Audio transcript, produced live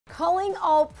Calling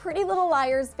all Pretty Little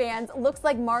Liars fans, looks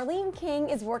like Marlene King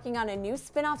is working on a new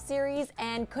spin-off series,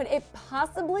 and could it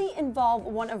possibly involve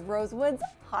one of Rosewood's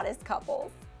hottest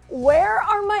couples? Where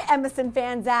are my Emison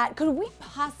fans at? Could we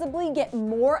possibly get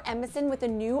more Emison with a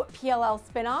new PLL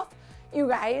spin-off? You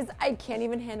guys, I can't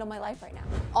even handle my life right now.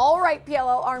 All right,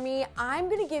 PLL Army, I'm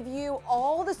gonna give you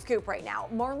all the scoop right now.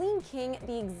 Marlene King,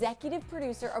 the executive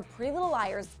producer of Pretty Little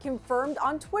Liars, confirmed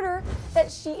on Twitter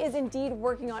that she is indeed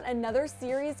working on another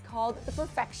series called The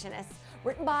Perfectionists,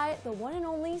 written by the one and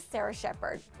only Sarah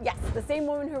Shepard. Yes, the same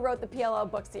woman who wrote the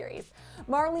PLL book series.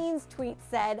 Marlene's tweet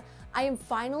said, "I am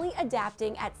finally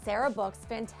adapting at Sarah Books'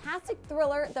 fantastic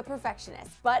thriller, The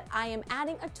Perfectionist, but I am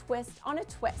adding a twist on a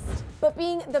twist." But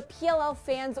being the PLL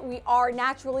fans we are,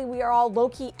 naturally we are all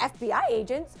low-key FBI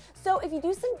agents, so if you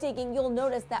do some digging, you'll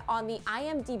notice that on the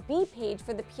IMDb page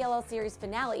for the PLL series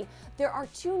finale, there are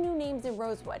two new names in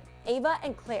Rosewood, Ava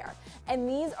and Clair, and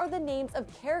these are the names of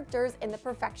characters in The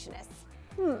Perfectionists.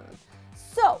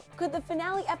 So, could the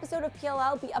finale episode of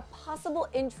PLL be a possible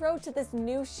intro to this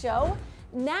new show?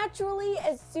 Naturally,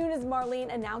 as soon as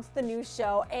Marlene announced the new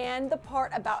show and the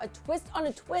part about a twist on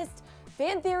a twist,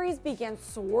 fan theories began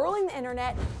swirling the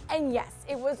internet, and yes,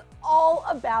 it was all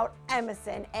about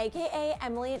Emison, aka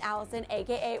Emily and Alison,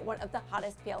 aka one of the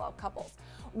hottest PLL couples.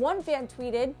 One fan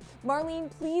tweeted, "Marlene,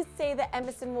 please say that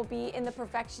Emison will be in The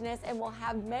Perfectionist and will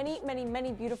have many, many,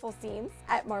 many beautiful scenes,"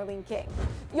 at Marlene King.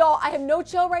 Y'all, I have no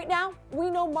chill right now. We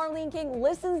know Marlene King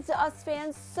listens to us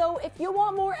fans, so if you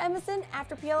want more Emison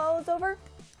after PLL is over,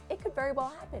 it could very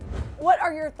well happen. What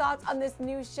are your thoughts on this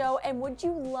new show, and would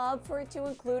you love for it to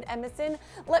include Emison?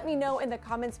 Let me know in the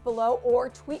comments below, or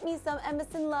tweet me some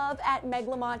Emison love at Meg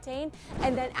LaMontagne.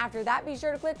 And then after that, be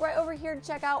sure to click right over here to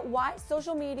check out Why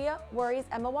Social Media Worries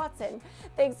Emma Watson.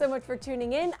 Thanks so much for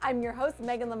tuning in. I'm your host,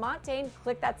 Megan LaMontagne.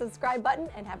 Click that subscribe button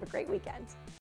and have a great weekend.